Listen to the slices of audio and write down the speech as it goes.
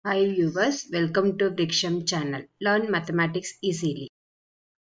Hi viewers, welcome to Briksham channel. Learn mathematics easily.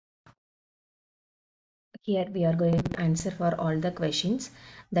 Here we are going to answer for all the questions.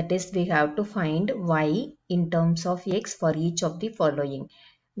 That is, we have to find y in terms of x for each of the following.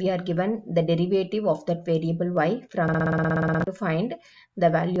 We are given the derivative of that variable y from to find the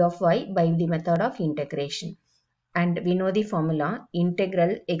value of y by the method of integration. And we know the formula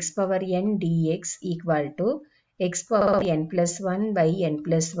integral x power n dx equal to x power n plus 1 by n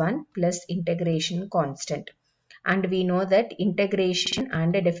plus 1 plus integration constant. And we know that integration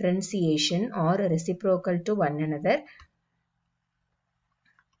and differentiation are reciprocal to one another.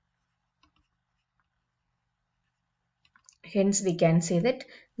 Hence we can say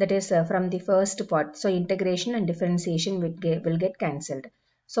that is from the first part. So integration and differentiation will get cancelled.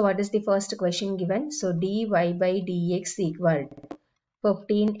 So what is the first question given? So dy by dx equal to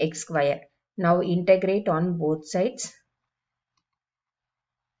 15x square. Now integrate on both sides.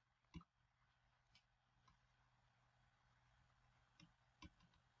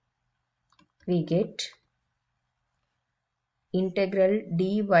 We get integral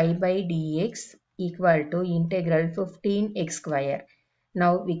dy by dx equal to integral 15x square.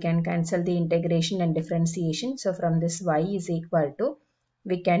 Now we can cancel the integration and differentiation. So from this y is equal to,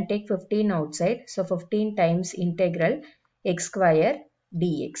 we can take 15 outside. So 15 times integral x square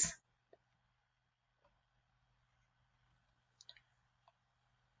dx,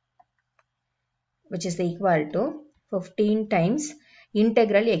 which is equal to 15 times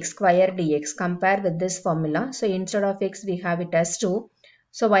integral x square dx. Compare with this formula. So instead of x we have it as 2.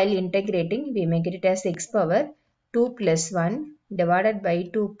 So while integrating we make it as x power 2 plus 1 divided by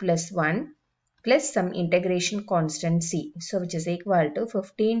 2 plus 1 plus some integration constant c. So which is equal to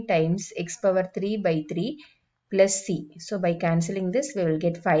 15 times x power 3 by 3 plus c. So by cancelling this we will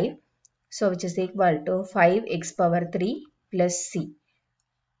get 5. So which is equal to 5x power 3 plus c.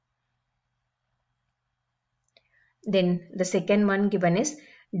 Then the second one given is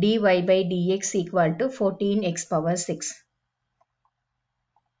dy by dx equal to 14x power 6.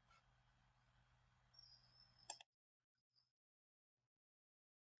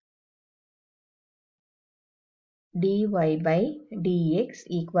 Dy by dx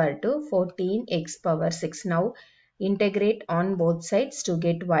equal to 14x power 6. Now integrate on both sides to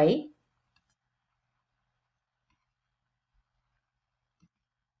get y.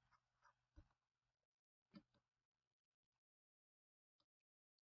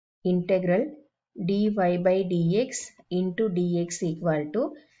 Integral dy by dx into dx equal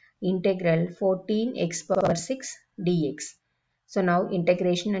to integral 14x power 6 dx. So now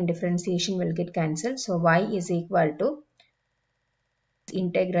integration and differentiation will get cancelled. So y is equal to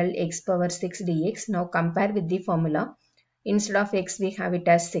integral x power 6 dx. Now compare with the formula. Instead of x we have it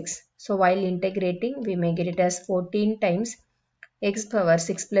as 6. So while integrating we may get it as 14 times x power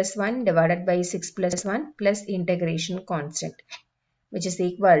 6 plus 1 divided by 6 plus 1 plus integration constant, which is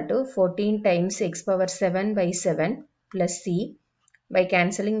equal to 14 times x power 7 by 7 plus c. By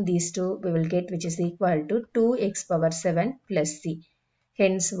cancelling these two we will get which is equal to 2x power 7 plus c.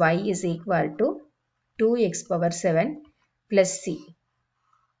 Hence y is equal to 2x power 7 plus c.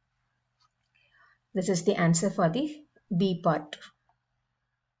 This is the answer for the B part.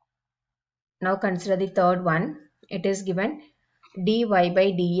 Now consider the third one. It is given dy by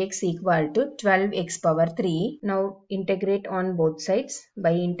dx equal to 12x power 3. Now integrate on both sides.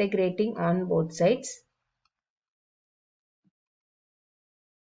 By integrating on both sides,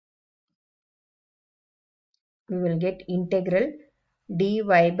 we will get integral dy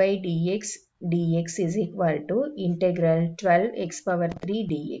by dx is equal to integral 12x power 3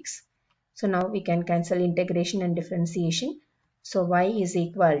 dx. So now we can cancel integration and differentiation. So y is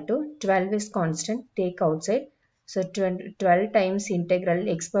equal to 12 is constant, take outside. So 12 times integral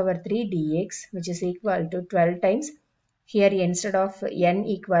x power 3 dx, which is equal to 12 times, here instead of n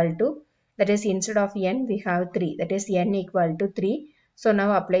equal to, that is instead of n we have 3, that is n equal to 3. So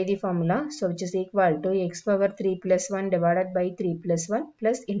now apply the formula. So which is equal to x power 3 plus 1 divided by 3 plus 1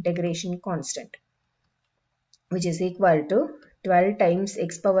 plus integration constant, which is equal to 12 times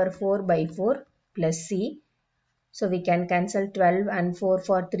x power 4 by 4 plus c. So we can cancel 12 and 4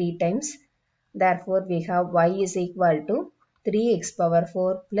 for 3 times. Therefore we have y is equal to 3x power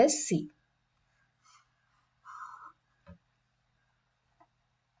 4 plus c.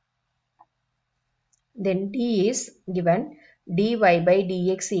 Then d is given dy by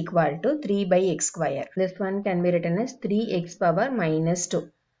dx equal to 3 by x square. This one can be written as 3x power minus 2.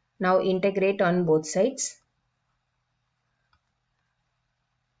 Now integrate on both sides.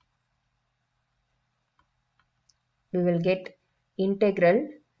 We will get integral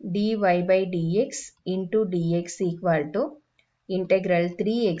dy by dx into dx equal to integral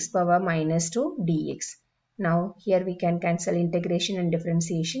 3x power minus 2 dx. Now here we can cancel integration and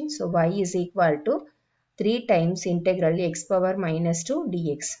differentiation. So y is equal to 3 times integral x power minus 2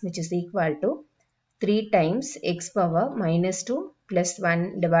 dx, which is equal to 3 times x power minus 2 plus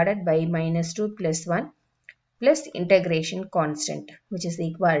 1 divided by minus 2 plus 1 plus integration constant, which is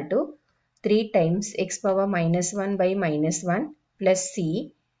equal to 3 times x power minus 1 by minus 1 plus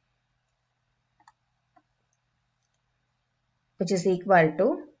c, which is equal to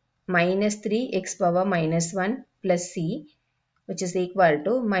minus 3x power minus 1 plus c, which is equal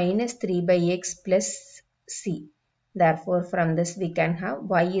to minus 3 by x plus c. Therefore, from this we can have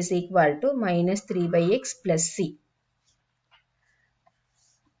y is equal to minus 3 by x plus c.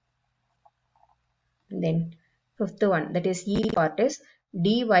 Then fifth one, that is e part, is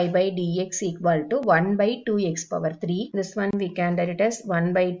dy by dx equal to 1 by 2x power 3. This one we can write it as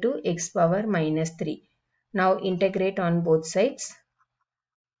 1 by 2x power minus 3. Now integrate on both sides.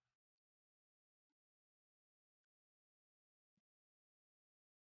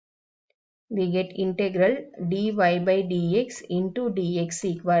 We get integral dy by dx into dx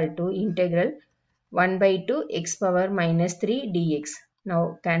equal to integral 1 by 2 x power minus 3 dx.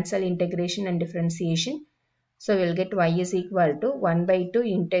 Now cancel integration and differentiation. So we'll get y is equal to 1 by 2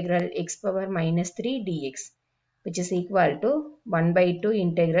 integral x power minus 3 dx, which is equal to 1 by 2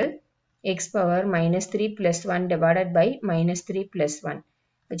 integral x power minus 3 plus 1 divided by minus 3 plus 1,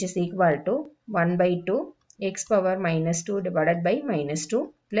 which is equal to 1 by 2 x power minus 2 divided by minus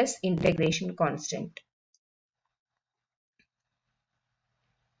 2 plus integration constant,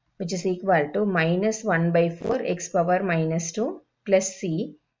 which is equal to minus 1 by 4 x power minus 2 plus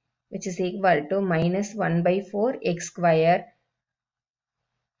c, which is equal to minus 1 by 4 x square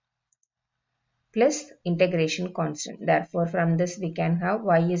plus integration constant. Therefore, from this we can have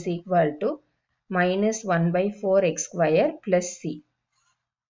y is equal to minus 1 by 4 x square plus c.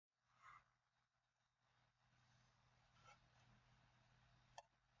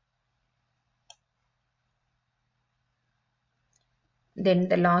 Then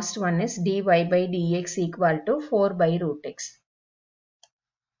the last one is dy by dx equal to 4 by root x.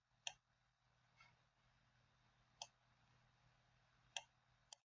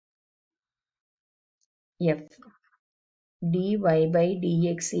 F dy by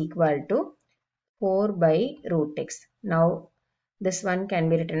dx equal to 4 by root x. Now this one can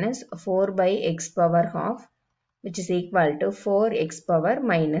be written as 4 by x power half, which is equal to 4x power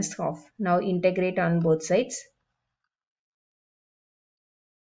minus half. Now integrate on both sides.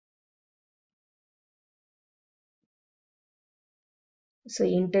 So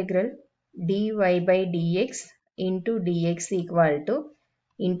integral dy by dx into dx equal to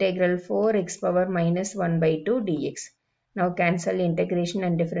integral 4x power minus 1 by 2 dx. Now cancel integration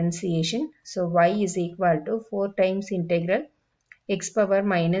and differentiation. So y is equal to 4 times integral x power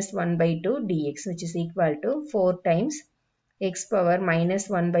minus 1 by 2 dx, which is equal to 4 times x power minus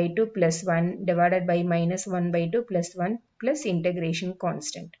 1 by 2 plus 1 divided by minus 1 by 2 plus 1 plus integration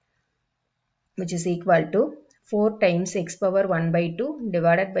constant, which is equal to 4 times x power 1 by 2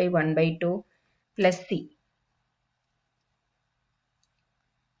 divided by 1 by 2 plus c,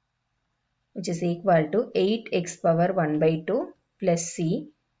 which is equal to 8x power 1 by 2 plus c,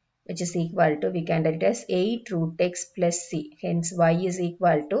 which is equal to, we can write it as 8 root x plus c. Hence y is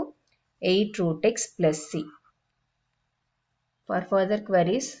equal to 8 root x plus c. For further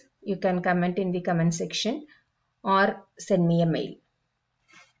queries, you can comment in the comment section or send me a mail.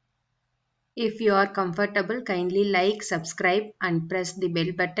 If you are comfortable, kindly like, subscribe and press the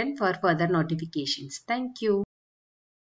bell button for further notifications. Thank you.